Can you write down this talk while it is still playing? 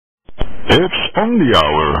It's on the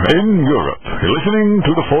hour in Europe. You're listening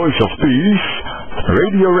to the Voice of Peace,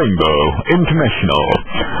 Radio Rainbow International,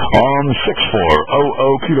 on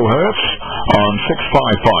 6400 kHz, on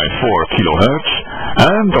 6554 kHz,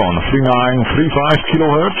 and on 3935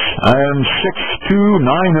 kHz, and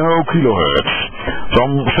 6290 kHz.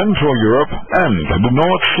 From Central Europe and the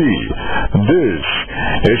North Sea, this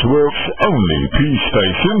is world's only peace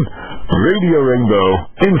station, Radio Rainbow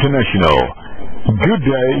International. Good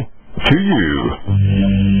day to you.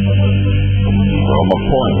 From a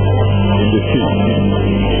point in the sea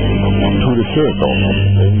to the circle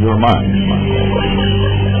in your mind,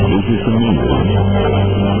 this is the music,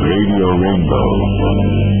 Radio Rainbow.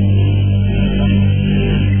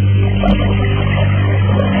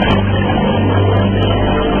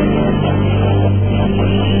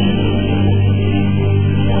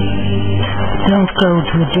 Don't go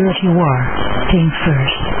to a dirty war. Think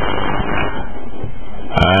first.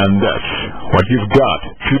 And that's what you've got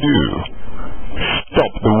to do.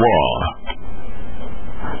 Stop the war.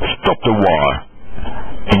 Stop the war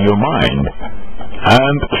in your mind.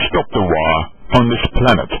 And stop the war on this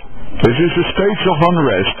planet. This is the state of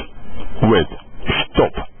unrest with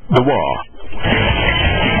Stop the War.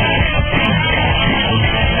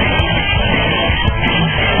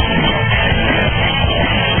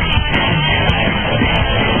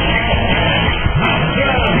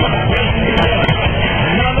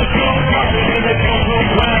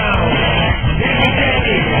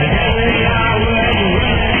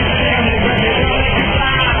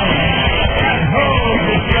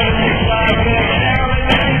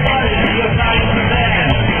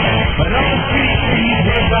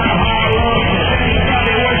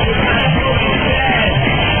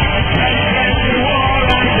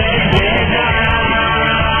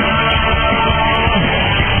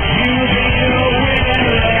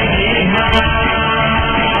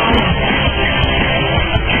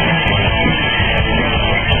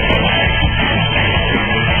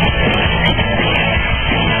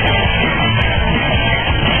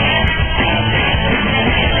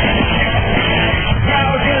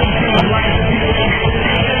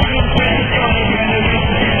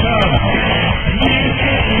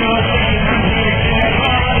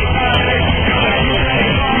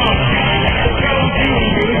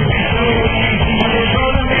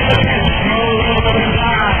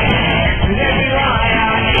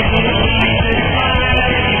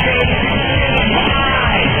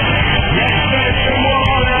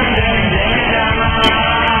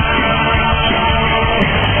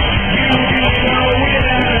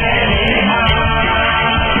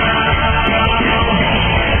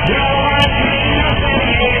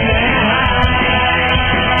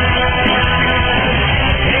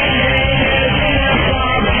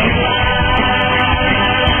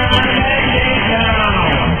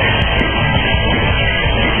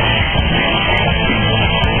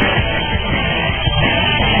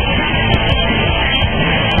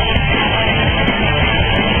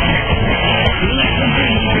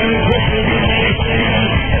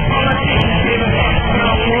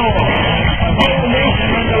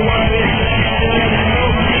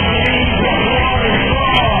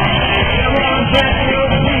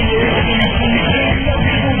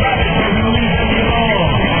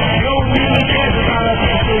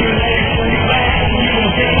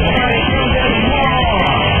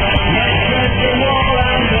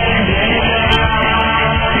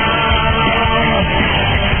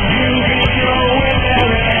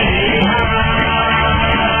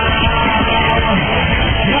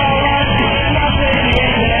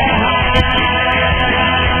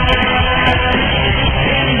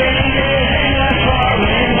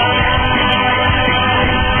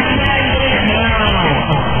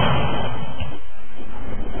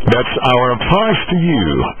 Our advice to you,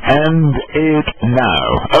 end it now,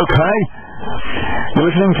 okay? You're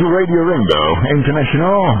listening to Radio Rainbow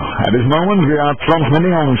International. At this moment we are transmitting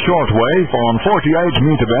on shortwave on 48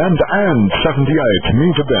 meter band and 78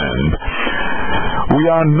 meter band. We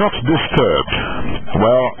are not disturbed.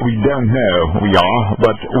 Well, we don't know we are,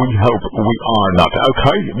 but we hope we are not,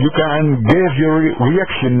 okay? You can give your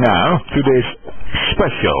reaction now to this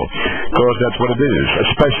special, because that's what it is, a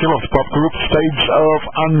special of pop group States of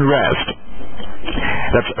Unrest.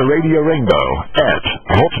 That's Radio Rainbow at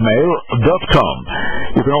hotmail.com.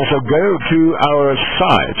 You can also go to our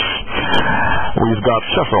sites. We've got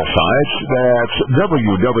several sites. That's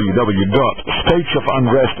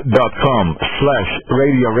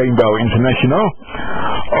www.statesofunrest.com/Radio Rainbow International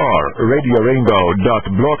or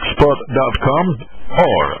radiorainbow.blogspot.com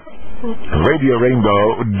or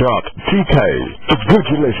radiorainbow.tk. It's good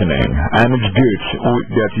you're listening, and it's good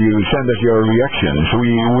that you send us your reactions.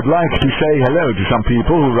 We would like to say hello to some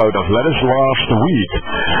people who wrote us letters last week.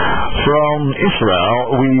 From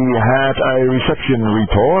Israel, we had a reception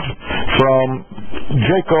report from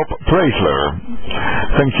Jacob Preisler.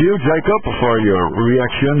 Thank you, Jacob, for your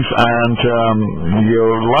reactions, and you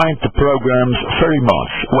liked the programs very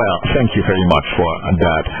much. Well, thank you very much for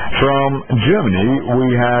that. From Germany,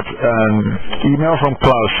 we had an email from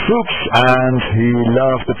Klaus Fuchs, and he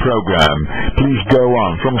loved the program. Please go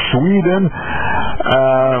on. From Sweden,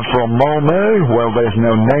 from Malmö, well, there's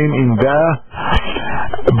no name in there,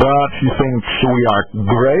 but he thinks we are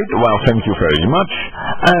great. Well, thank you very much.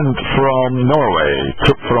 And from Norway,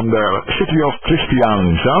 from the city of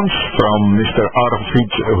Kristiansand, from Mr.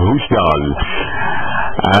 Arvid Husdal.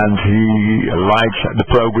 And he likes the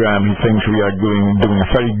program. He thinks we are doing a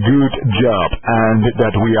very good job and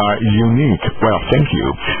that we are unique. Well, thank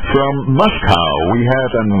you. From Moscow, we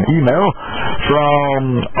had an email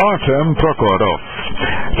from Artem Prokhorov.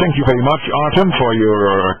 Thank you very much, Artem, for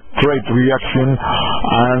your great reaction.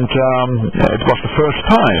 And it was the first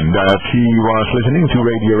time that he was listening to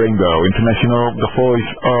Radio Rainbow International, the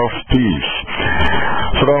voice of peace.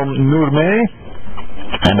 From Nurme,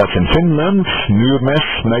 and that's in Finland, Nurmes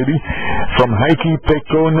maybe, from Heikki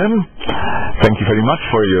Pekkonen. Thank you very much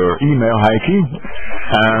for your email, Heikki.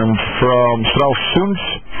 And from Stralsund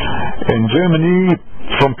in Germany,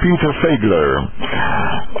 from Peter Fegler.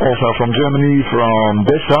 Also from Germany, from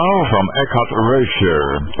Dessau, from Eckhard Reuscher.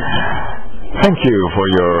 Thank you for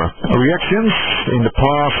your reactions in the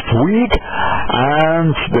past week,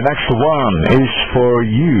 and the next one is for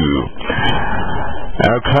you.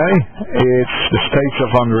 Okay, it's the states of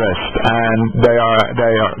unrest, and they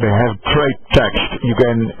have great text. You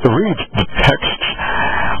can read the text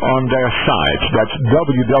on their site. That's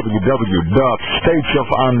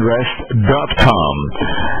www.statesofunrest.com.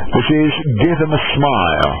 This is Give Them a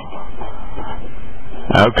Smile.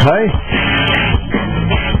 Okay.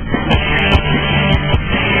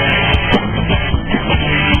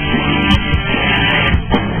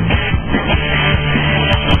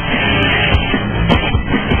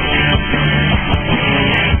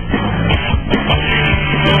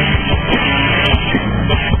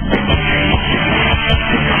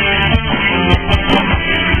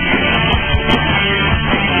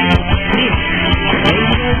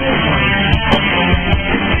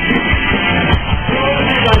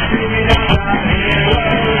 Like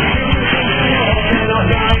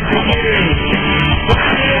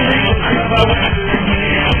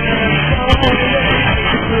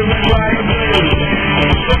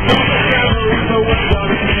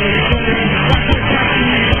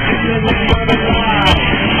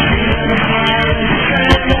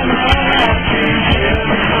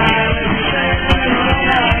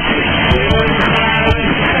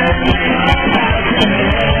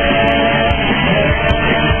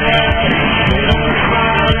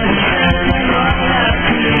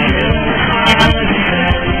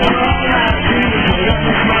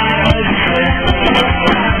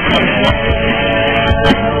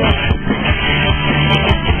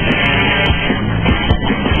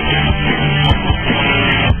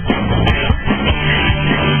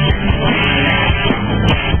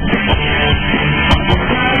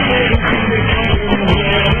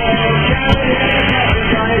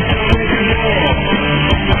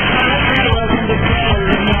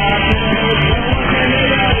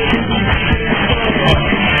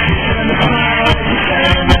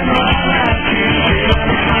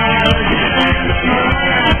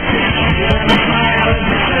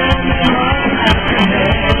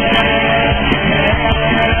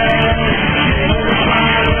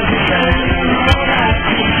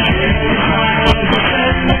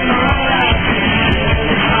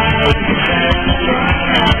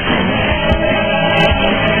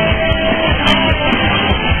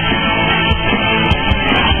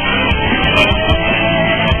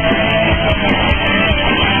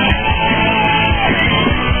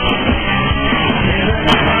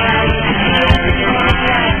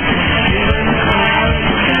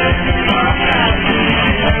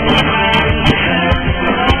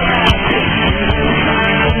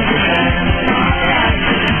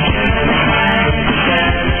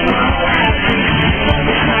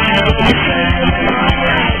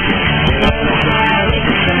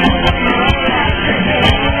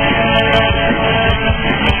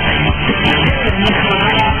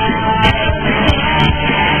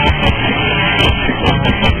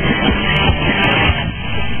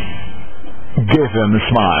give them a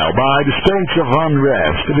smile by the States of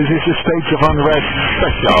Unrest. This is the States of Unrest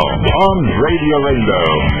special on Radio Rainbow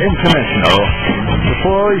International, the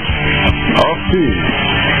voice of peace.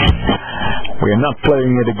 We are not playing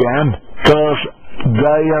it again, because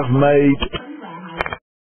they have made